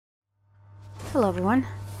Hello everyone.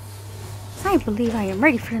 I believe I am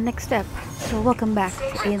ready for the next step. So welcome back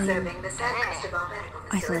to Alien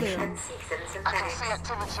Isolation. I can see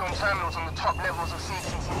activity on terminals on the top levels of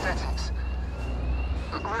seeds and synthetics.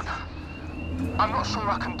 Rip, I'm not sure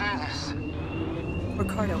I can do this.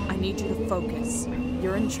 Ricardo, I need you to focus.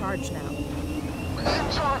 You're in charge now.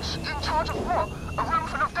 In charge? In charge of what? A room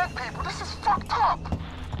full of dead people? This is fucked up!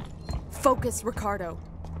 Focus, Ricardo.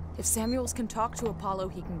 If Samuels can talk to Apollo,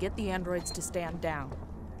 he can get the androids to stand down.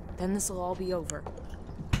 Then this will all be over.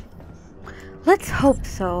 Let's hope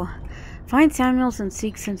so. Find Samuels and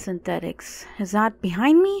seek some synthetics. Is that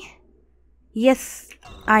behind me? Yes,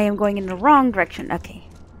 I am going in the wrong direction. Okay.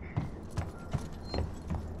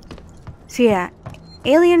 So yeah,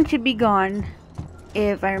 Alien should be gone,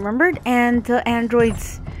 if I remembered, and the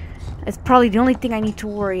androids is probably the only thing I need to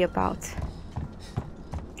worry about.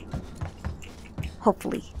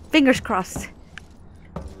 Hopefully. Fingers crossed.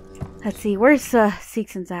 Let's see, where's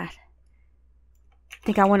Seekson's at? I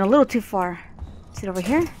think I went a little too far. Is it over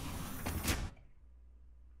here?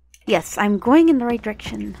 Yes, I'm going in the right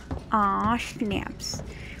direction. Aw, snaps.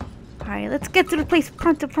 Alright, let's get to the place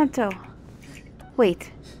pronto pronto.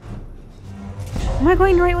 Wait. Am I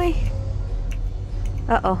going the right way?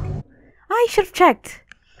 Uh-oh. I should have checked.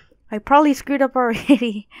 I probably screwed up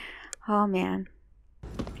already. Oh, man.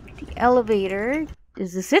 The elevator.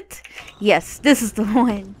 Is this it? Yes, this is the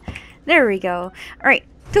one. There we go. Alright,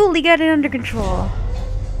 totally got it under control.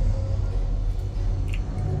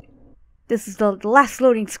 This is the last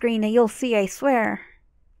loading screen that you'll see, I swear.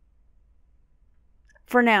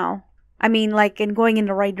 For now. I mean, like, in going in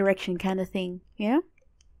the right direction kind of thing. Yeah?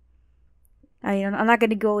 I'm not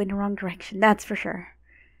going to go in the wrong direction, that's for sure.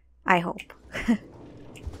 I hope.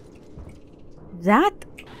 That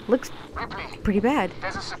looks pretty bad.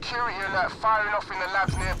 There's a security alert firing off in the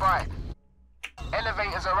labs nearby.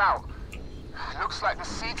 Elevators are out. Looks like the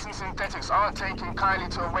seeds and synthetics aren't taking kindly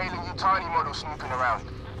to a Weyland-Yutani model snooping around.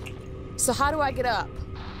 So how do I get up?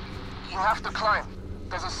 You have to climb.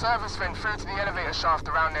 There's a service vent through to the elevator shaft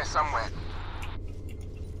around there somewhere.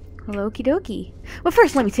 Well, okie dokie. Well,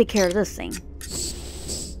 first let me take care of this thing.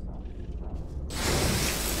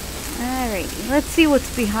 Alrighty, let's see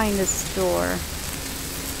what's behind this door.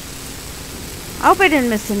 I hope I didn't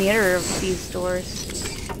miss any other of these doors.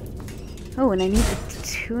 Oh, and I need the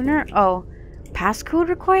tuner. Oh, passcode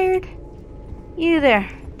required? You there.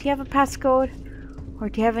 Do you have a passcode? Or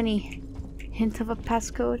do you have any hint of a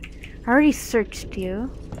passcode? I already searched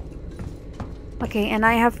you. Okay, and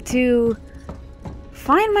I have to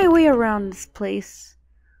find my way around this place.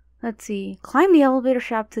 Let's see. Climb the elevator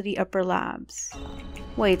shaft to the upper labs.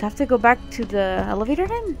 Wait, I have to go back to the elevator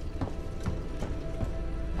then?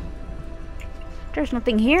 There's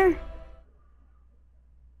nothing here.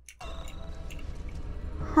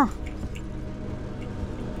 Huh.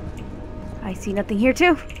 I see nothing here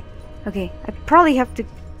too. Okay, I probably have to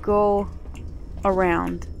go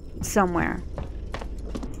around somewhere.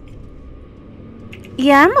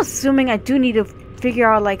 Yeah, I'm assuming I do need to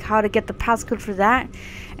figure out like how to get the passcode for that.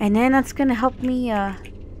 And then that's gonna help me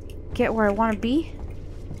get where I want to be.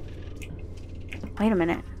 Wait a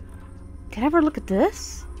minute. Did I ever look at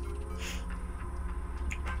this?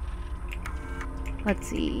 Let's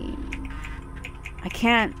see. I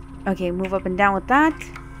can't. Okay, move up and down with that.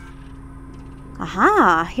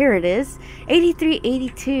 Aha! Here it is.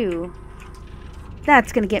 8382.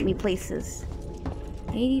 That's gonna get me places.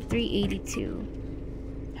 8382.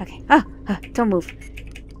 Okay. Don't move.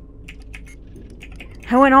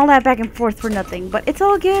 I went all that back and forth for nothing, but it's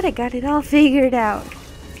all good. I got it all figured out.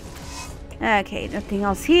 Okay, nothing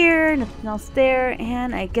else here, nothing else there,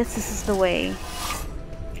 and I guess this is the way.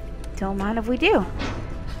 Don't mind if we do.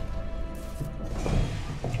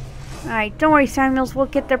 Alright, don't worry, Samuels, we'll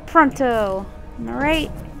get there pronto. Alright?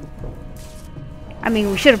 I mean,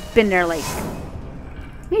 we should have been there like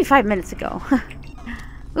maybe 5 minutes ago.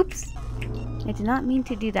 Oops. I did not mean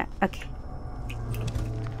to do that. Okay.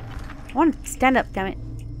 I want to stand up, damn it.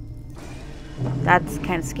 That's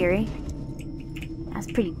kind of scary.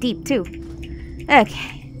 That's pretty deep, too.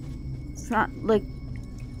 Okay. It's not like...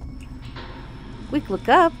 We could look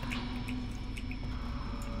up.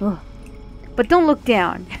 Ugh. But don't look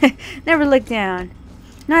down. Never look down.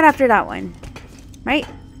 Not after that one. Right?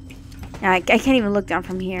 I can't even look down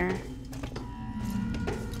from here.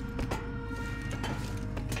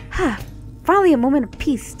 Finally a moment of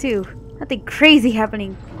peace, too. Nothing crazy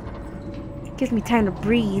happening. Gives me time to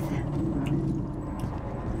breathe.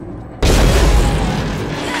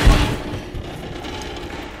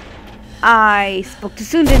 I spoke too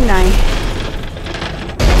soon, didn't I?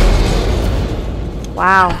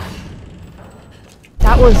 Wow.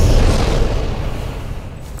 That was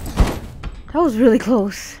That was really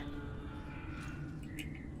close.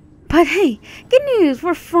 But hey, good news,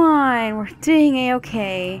 we're fine. We're doing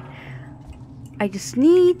a-okay. I just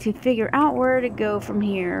need to figure out where to go from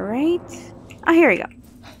here, right? Oh, here we go.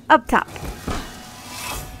 Up top.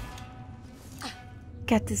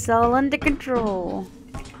 Got this all under control.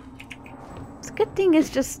 It's a good thing it's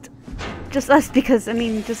just us, because, I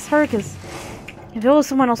mean, just her, because if it was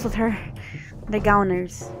someone else with her, the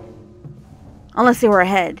Gowners. Unless they were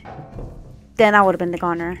ahead. Then I would have been the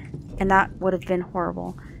goner. And that would have been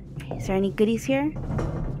horrible. Is there any goodies here?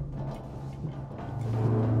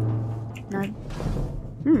 None.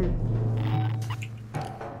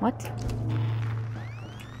 What?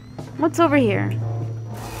 What's over here?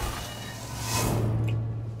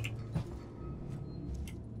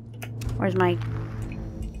 Where's my...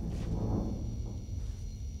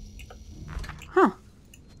 Huh.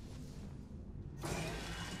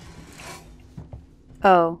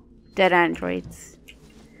 Oh, dead androids.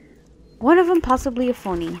 One of them possibly a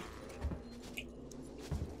phony.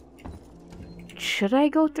 Should I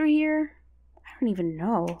go through here? I don't even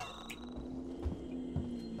know.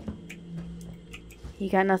 You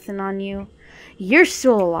got nothing on you? You're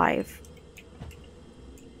still alive.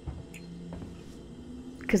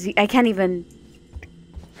 Because I can't even...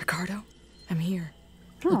 Ricardo, I'm here.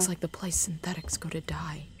 Oh. Looks like the place synthetics go to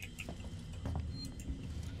die.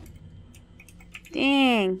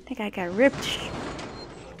 Dang, that guy got ripped.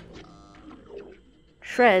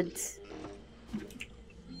 Shreds.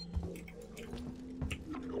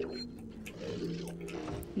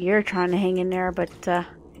 You're trying to hang in there, but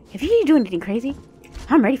if you do anything crazy,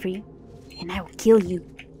 I'm ready for you. And I will kill you.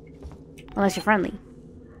 Unless you're friendly.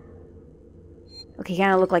 Okay, you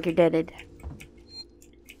kinda look like you're deaded.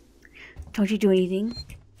 Don't you do anything.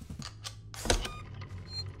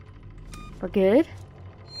 We're good.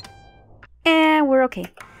 And we're okay.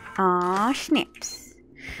 Aw, snaps.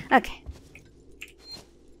 Okay.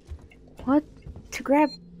 What to grab?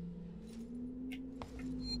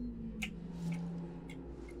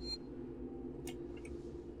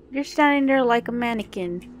 You're standing there like a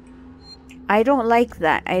mannequin. I don't like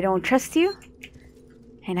that. I don't trust you.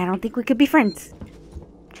 And I don't think we could be friends.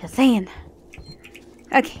 Just saying.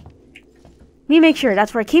 Okay. Let me make sure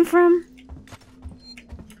that's where I came from.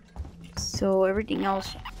 So everything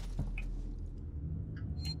else...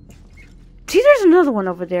 See, there's another one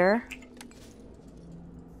over there.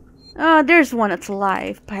 There's one that's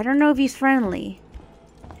alive, but I don't know if he's friendly.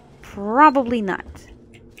 Probably not.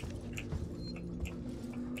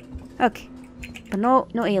 Okay. But no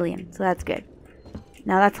alien, so that's good.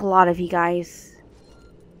 Now that's a lot of you guys.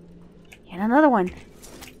 And another one.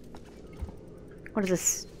 What is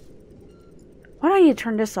this? Why do I need to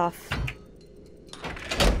turn this off?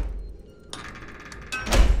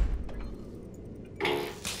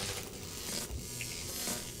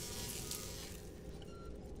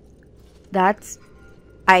 That's...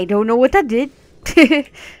 I don't know what that did. But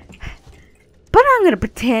I'm gonna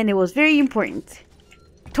pretend it was very important.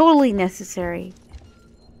 Totally necessary.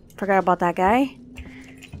 Forgot about that guy.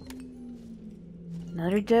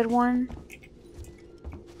 Another dead one.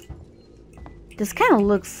 This kind of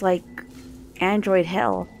looks like Android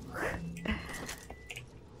hell.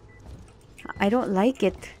 I don't like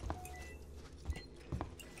it.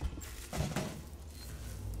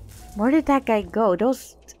 Where did that guy go?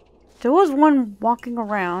 There was one walking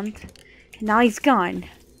around. And now he's gone.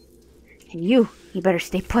 And you better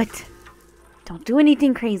stay put. Don't do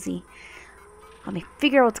anything crazy. Let me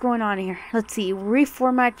figure out what's going on here. Let's see.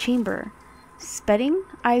 Reformat chamber. Spedding?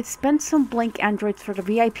 I've spent some blank androids for the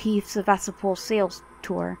VIP Sevastopol sales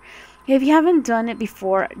tour. If you haven't done it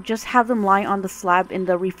before, just have them lie on the slab in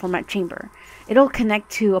the reformat chamber. It'll connect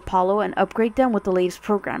to Apollo and upgrade them with the latest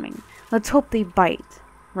programming. Let's hope they bite.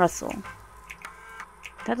 Russell.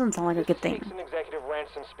 That doesn't sound like a good thing. Executive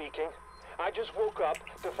Ransom speaking. I just woke up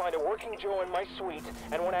to find a working Joe in my suite,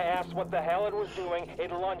 and when I asked what the hell it was doing,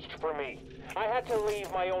 it lunged for me. I had to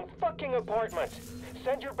leave my own fucking apartment.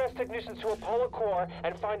 Send your best technicians to Apollo Core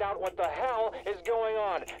and find out what the hell is going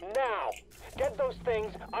on. Now! Get those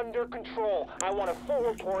things under control. I want a full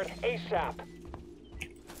report ASAP.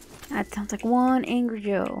 That sounds like one angry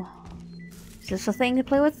Joe. Is this a thing to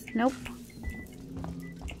play with? Nope.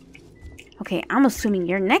 Okay, I'm assuming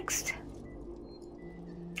you're next.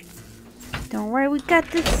 Don't worry, we got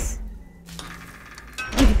this.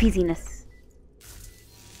 Easy peasiness.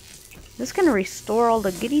 Is this gonna restore all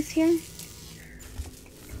the goodies here?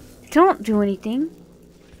 Don't do anything.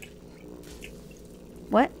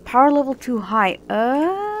 What? Power level too high.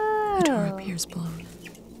 Oh. The door appears blown.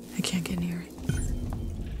 I can't get near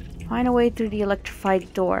it. Find a way through the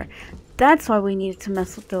electrified door. that's why we needed to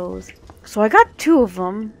mess with those. So I got 2 of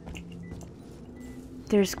them.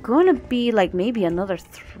 There's gonna be like maybe another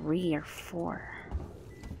 3 or 4.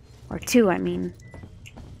 Or 2, I mean.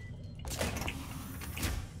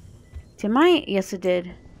 Did my... Yes, it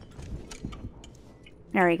did.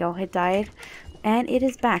 There we go. It died. And it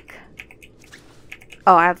is back.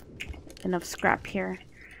 Oh, I have enough scrap here.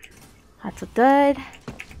 That's a dud.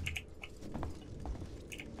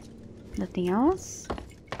 Nothing else.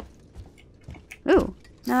 Ooh.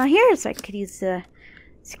 Now here's I could use the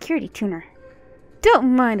security tuner.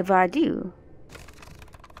 Don't mind if I do.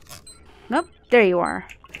 Nope. There you are.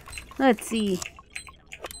 Let's see.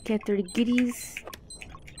 Get through the giddies.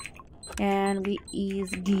 And we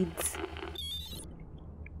ease gids.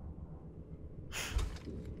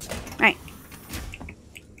 Alright.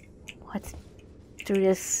 Let's do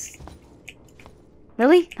this.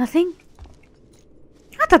 Really? Nothing?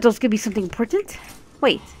 I thought those could be something important.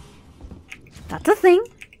 Wait. That's a thing.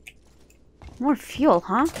 More fuel,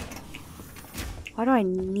 huh? Why do I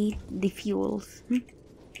need the fuels?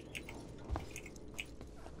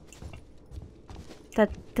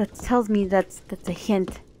 That tells me that's a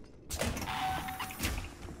hint.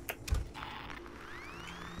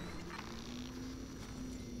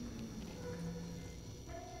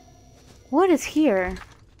 What is here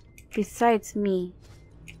besides me?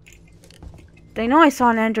 I know I saw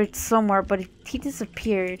an android somewhere, but he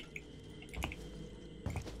disappeared.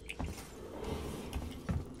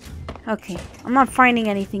 Okay, I'm not finding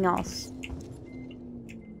anything else.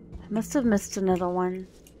 I must have missed another one.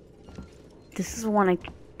 This is one I...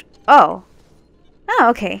 Oh! Oh,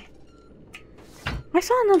 okay. I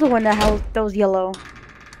saw another one that was yellow.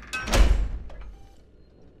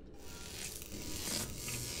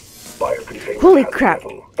 Holy crap!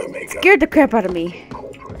 Scared the crap out of me.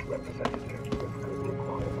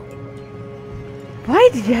 Why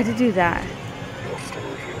did you have to do that?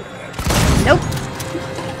 Nope.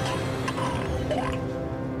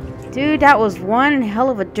 Dude, that was one hell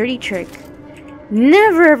of a dirty trick.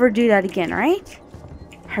 Never ever do that again, right?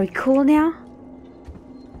 Are we cool now?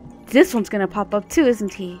 This one's gonna pop up too,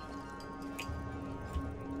 isn't he?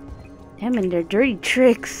 Them and their dirty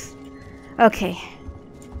tricks. Okay.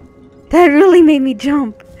 That really made me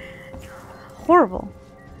jump. Horrible.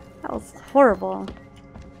 That was horrible.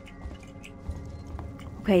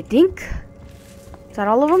 Okay, I think... Is that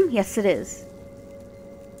all of them? Yes, it is.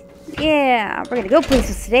 Yeah, we're gonna go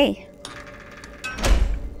places today.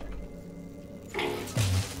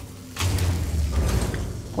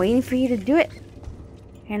 Waiting for you to do it.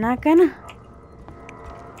 You're not gonna?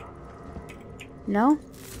 No?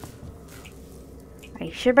 Are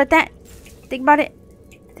you sure about that? Think about it.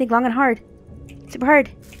 Think long and hard. Super hard.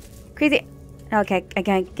 Crazy. Okay, I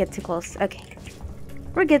can't get too close. Okay.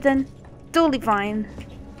 We're good then. Totally fine.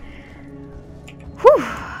 Whew.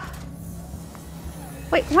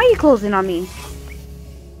 Wait, why are you closing on me?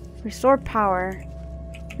 Restore power.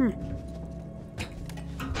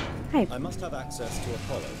 Hey. I must have access to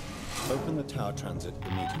Apollo. Open the tower transit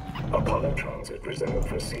immediately. Apollo transit reserved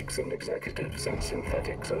for Sikhs and executives and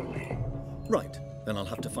synthetics only. Right. Then I'll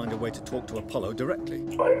have to find a way to talk to Apollo directly.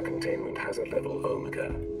 Biocontainment hazard level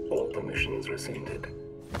Omega. All permissions rescinded.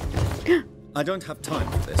 I don't have time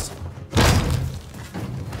for this.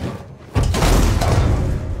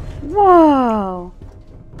 Whoa!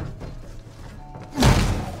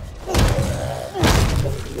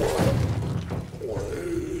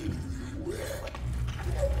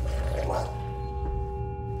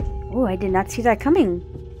 Oh, I did not see that coming.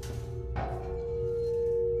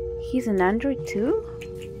 He's an android too?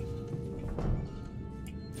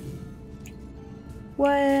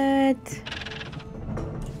 What?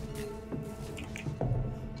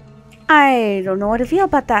 I don't know how to feel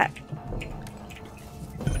about that.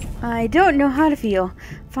 I don't know how to feel.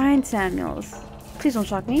 Fine, Samuels. Please don't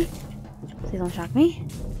shock me. Please don't shock me.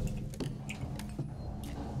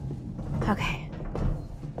 Okay.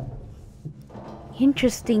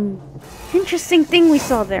 Interesting thing we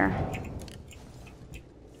saw there.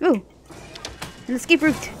 Ooh. An escape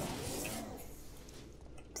route.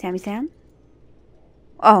 Sammy Sam?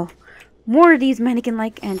 Oh. More of these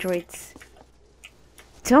mannequin-like androids.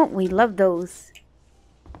 Don't we love those?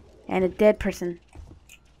 And a dead person.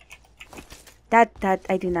 That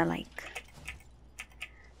I do not like.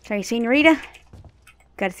 Sorry, senorita.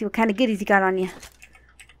 Gotta see what kind of goodies you got on you.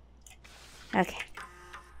 Okay.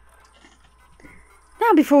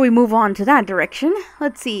 Now, before we move on to that direction,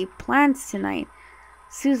 let's see. Plans tonight.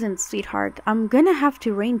 Susan, sweetheart, I'm gonna have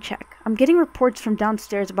to rain check. I'm getting reports from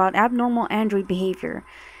downstairs about abnormal android behavior.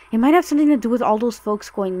 It might have something to do with all those folks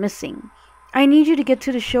going missing. I need you to get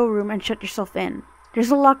to the showroom and shut yourself in.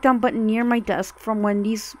 There's a lockdown button near my desk from when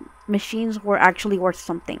these machines were actually worth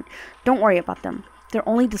something. Don't worry about them. They're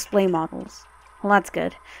only display models. Well, that's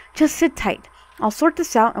good. Just sit tight. I'll sort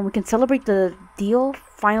this out and we can celebrate the deal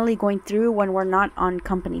finally going through when we're not on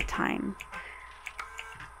company time.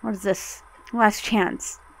 What is this? Last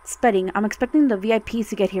chance. Spedding. I'm expecting the VIPs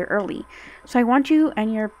to get here early, so I want you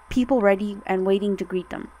and your people ready and waiting to greet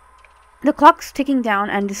them. The clock's ticking down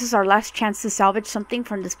and this is our last chance to salvage something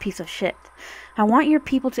from this piece of shit. I want your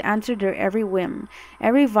people to answer their every whim,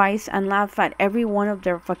 every vice, and laugh at every one of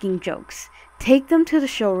their fucking jokes. Take them to the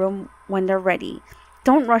showroom when they're ready.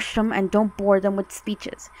 Don't rush them and don't bore them with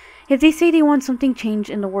speeches. If they say they want something changed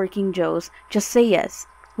in the working Joes, just say yes.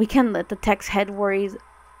 We can let the tech's heads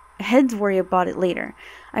worry about it later.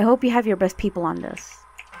 I hope you have your best people on this.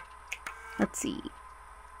 Let's see.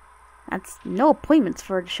 That's no appointments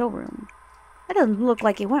for the showroom. That doesn't look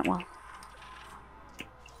like it went well.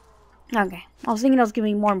 Okay. I was thinking I was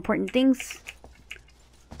giving more important things.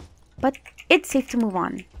 But it's safe to move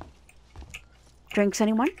on. Drinks,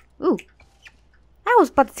 anyone? Ooh. I was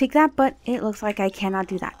about to take that, but it looks like I cannot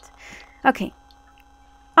do that. Okay.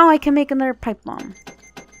 Oh, I can make another pipe bomb.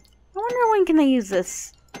 I wonder when can I use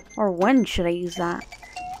this? Or when should I use that?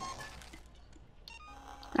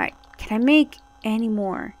 Alright. Can I make any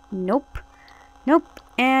more? Nope. Nope.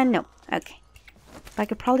 And nope. Okay. If I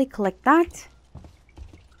could probably collect that.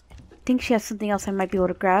 I think she has something else I might be able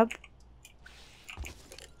to grab.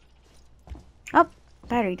 Oh.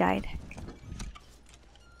 Battery died.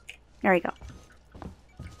 There we go.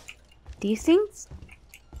 These things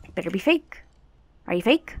better be fake. Are you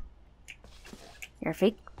fake? You're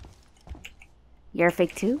fake. You're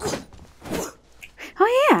fake too?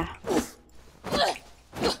 Oh yeah!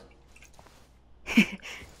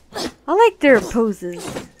 I like their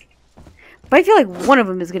poses. But I feel like one of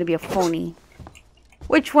them is gonna be a phony.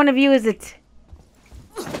 Which one of you is it?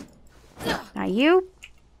 Not you?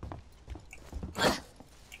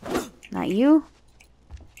 Not you?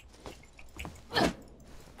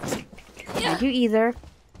 Not you either.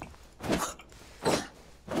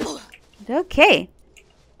 Okay.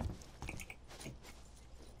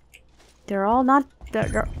 They're all not.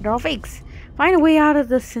 They're all fakes. Find a way out of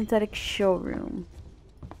the synthetic showroom.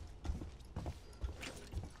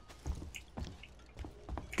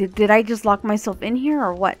 Did I just lock myself in here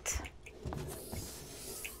or what?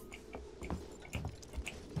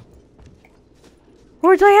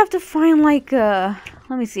 Or do I have to find like let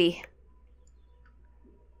me see.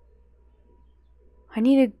 I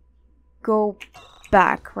need to go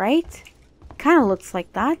back, right? Kind of looks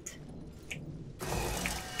like that.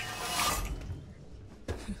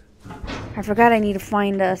 I forgot I need to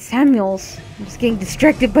find Samuels. I'm just getting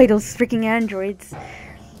distracted by those freaking androids.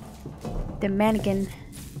 The mannequin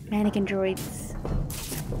droids.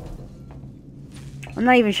 I'm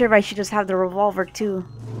not even sure if I should just have the revolver too.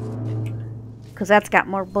 Because that's got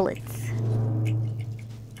more bullets.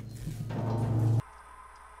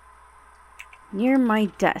 Near my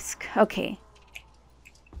desk. Okay.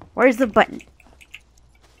 Where's the button?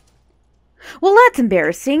 Well, that's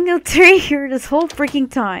embarrassing. It's right here this whole freaking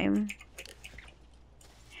time.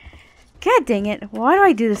 God dang it. Why do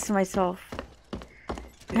I do this to myself?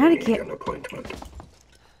 How to get an appointment.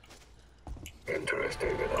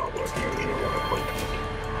 Interested in our working an appointment.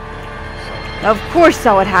 Of course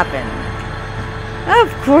that would happen.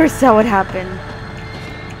 Of course that would happen.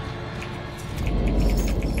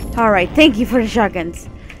 Alright, thank you for the shotguns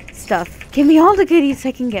stuff. Give me all the goodies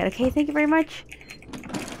I can get, okay? Thank you very much.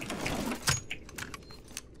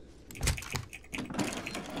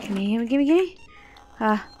 Gimme.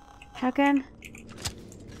 Shotgun.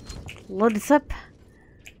 Load this up.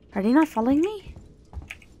 Are they not following me?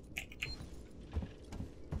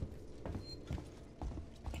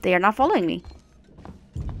 They are not following me.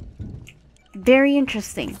 Very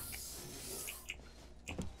interesting.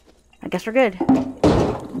 I guess we're good.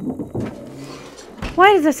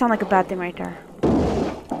 Why does that sound like a bad thing right there?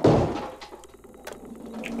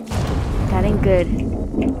 That ain't good.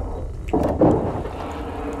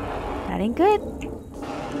 That ain't good.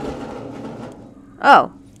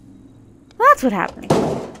 Oh. That's what happened.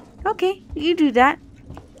 Okay, you do that.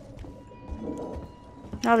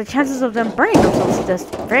 Now the chances of them burning themselves to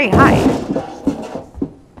dust are very high.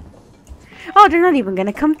 Oh, they're not even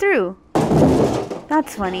gonna come through.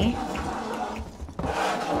 That's funny.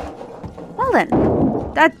 Well then,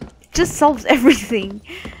 that just solves everything.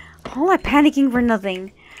 All that panicking for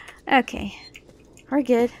nothing. Okay, we're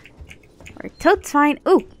good. We're totes fine.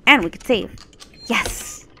 Ooh, and we could save.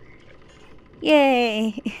 Yes!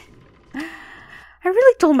 Yay! I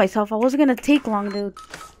really told myself I wasn't gonna take long to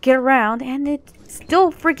get around, and it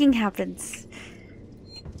still freaking happens.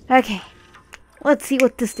 Okay. Let's see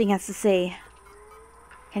what this thing has to say.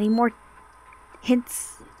 Any more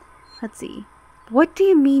hints? Let's see. What do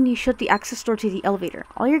you mean you shut the access door to the elevator?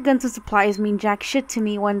 All your guns and supplies mean jack shit to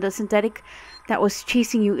me when the synthetic that was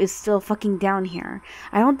chasing you is still fucking down here.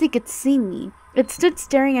 I don't think it's seen me. It stood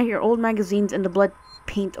staring at your old magazines in the blood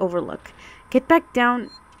paint overlook. Get back down...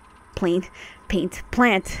 plant.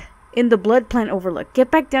 In the blood plant overlook.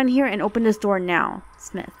 Get back down here and open this door now.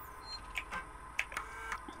 Smith.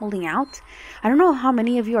 Holding out. I don't know how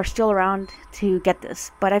many of you are still around to get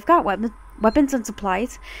this, but I've got weapons and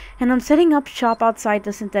supplies, and I'm setting up shop outside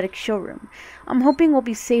the synthetic showroom. I'm hoping we'll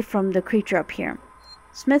be safe from the creature up here.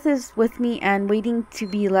 Smith is with me and waiting to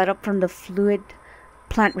be let up from the fluid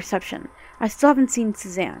plant reception. I still haven't seen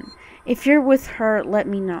Suzanne. If you're with her, let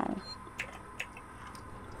me know.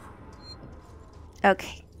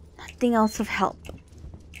 Okay, nothing else of help.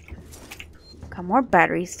 Got more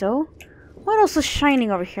batteries though. What else is shining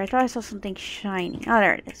over here? I thought I saw something shining. Oh,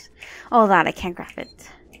 there it is. Oh, that, I can't grab it.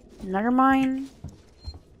 Another mine.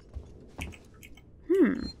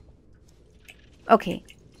 Okay.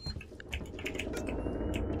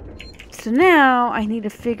 So now, I need to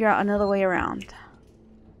figure out another way around.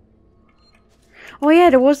 Oh yeah,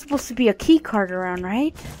 there was supposed to be a key card around,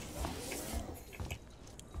 right?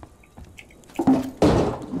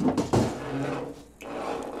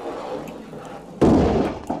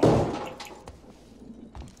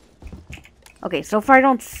 Okay, so far I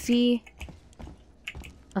don't see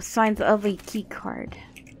a sign of a key card.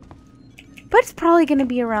 But it's probably going to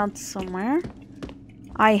be around somewhere.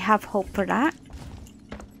 I have hope for that.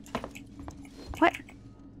 What?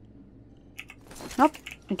 Nope.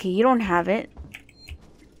 Okay, you don't have it.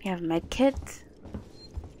 You have a med kit.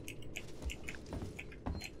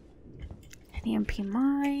 An EMP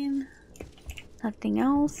mine. Nothing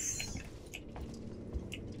else.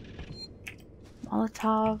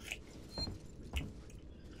 Molotov.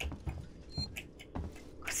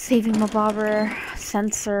 Saving my bobber,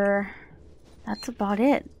 sensor. That's about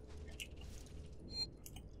it.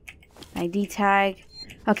 ID tag.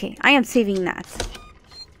 Okay, I am saving that.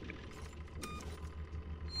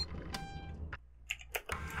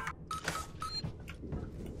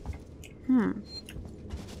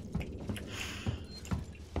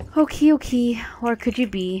 Okay, where could you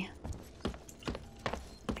be?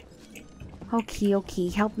 Okay,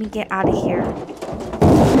 help me get out of here.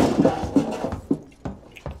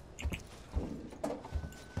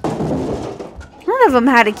 None of them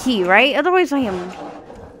had a key, right? Otherwise I am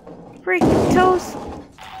freaking toast.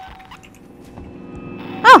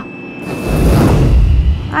 Oh!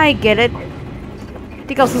 I get it. I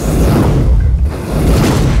think I was...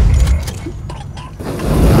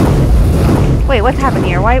 Wait, what's happened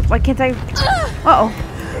here? Why can't I... Uh-oh.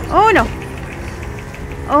 Oh, no.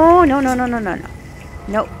 Oh, no.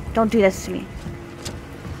 Nope, don't do this to me.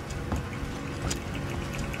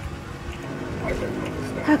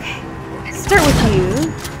 Okay. Start with you.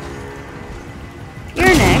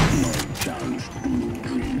 You're next.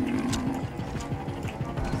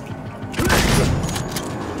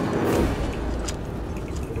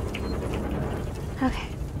 Okay.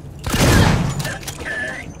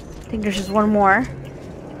 I think there's just one more.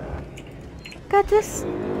 Got this.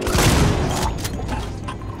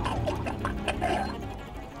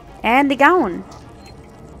 And the gown.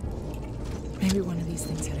 Maybe one of these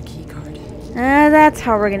things had a key card. That's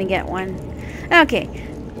how we're gonna get one. Okay,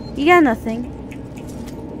 you got nothing.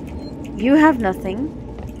 You have nothing.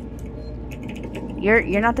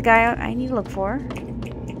 You're not the guy I need to look for.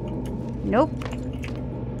 Nope.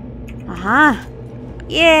 Aha!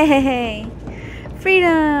 Yay!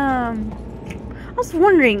 Freedom! I was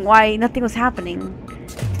wondering why nothing was happening.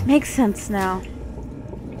 Makes sense now.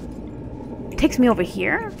 Takes me over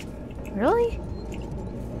here? Really?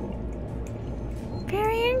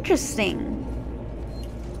 Very interesting.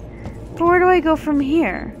 But where do I go from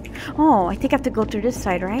here? Oh, I think I have to go through this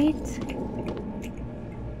side, right?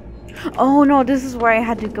 Oh no, this is where I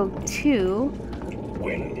had to go to.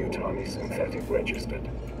 When Utani synthetic registered,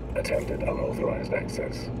 attempted unauthorized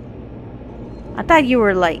access. I thought you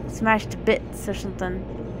were like smashed to bits or something.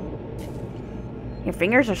 Your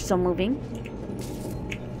fingers are still moving.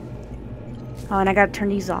 Oh, and I gotta turn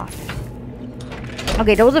these off.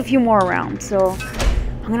 Okay, there was a few more around, so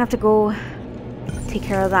I'm gonna have to go take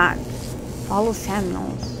care of that. Follow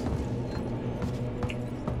Samuels.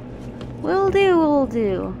 Will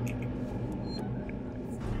do.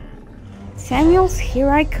 Samuels, here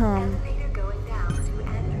I come.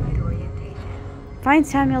 Find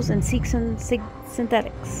Samuels and seek some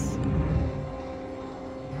synthetics.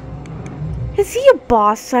 Is he a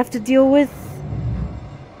boss I have to deal with?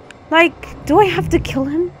 Like, do I have to kill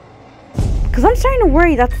him? Because I'm starting to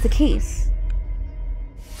worry that's the case.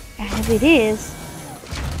 And if it is,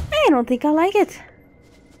 I don't think I like it.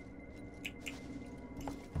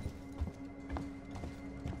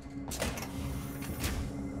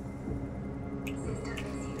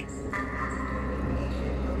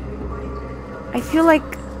 I feel like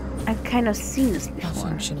I've kind of seen this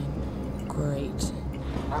before. Malfunctioning. Great.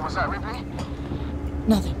 What was that, Ripley?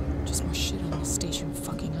 Nothing. Just more shit on the station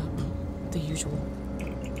fucking up. The usual.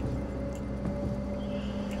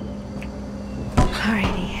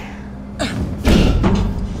 Alrighty.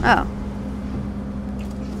 Oh.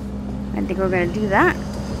 I didn't think we were gonna do that.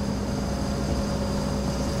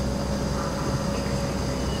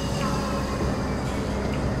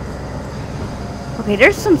 Okay,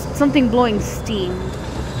 there's something blowing steam.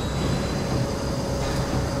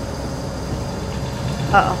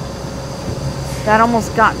 Uh-oh. That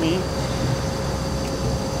almost got me.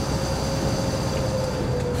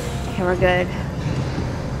 Okay, we're good.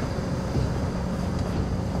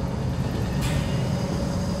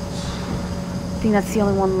 I think that's the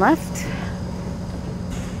only one left.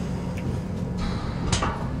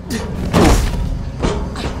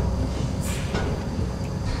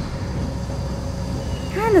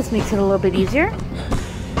 And this makes it a little bit easier.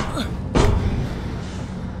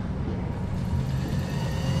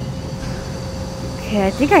 Okay,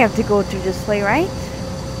 I think I have to go through this way, right?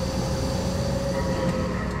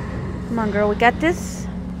 Come on, girl, we got this.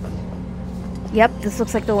 Yep, this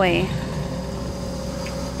looks like the way.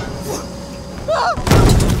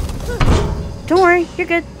 Don't worry, you're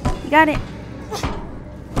good. You got it.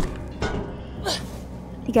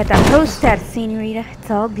 You got that pro status, senorita. It's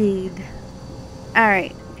all good.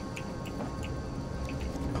 Alright.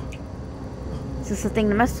 Is this the thing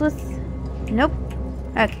to mess with? Nope.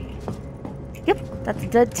 Okay. Yep, that's a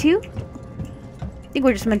dud too. I think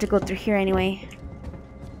we're just meant to go through here anyway.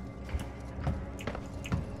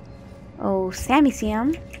 Oh, Sammy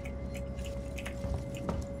Sam.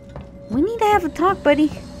 We need to have a talk,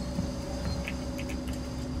 buddy.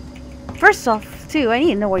 First off, too, I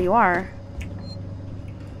need to know where you are.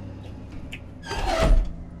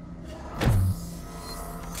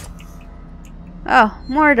 Oh,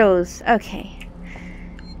 more of those. Okay.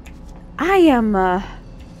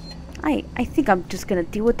 I think I'm just gonna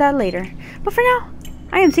deal with that later. But for now,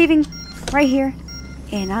 I am saving right here.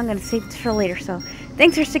 And I'm gonna save this for later. So,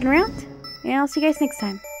 thanks for sticking around. And I'll see you guys next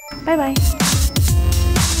time. Bye-bye.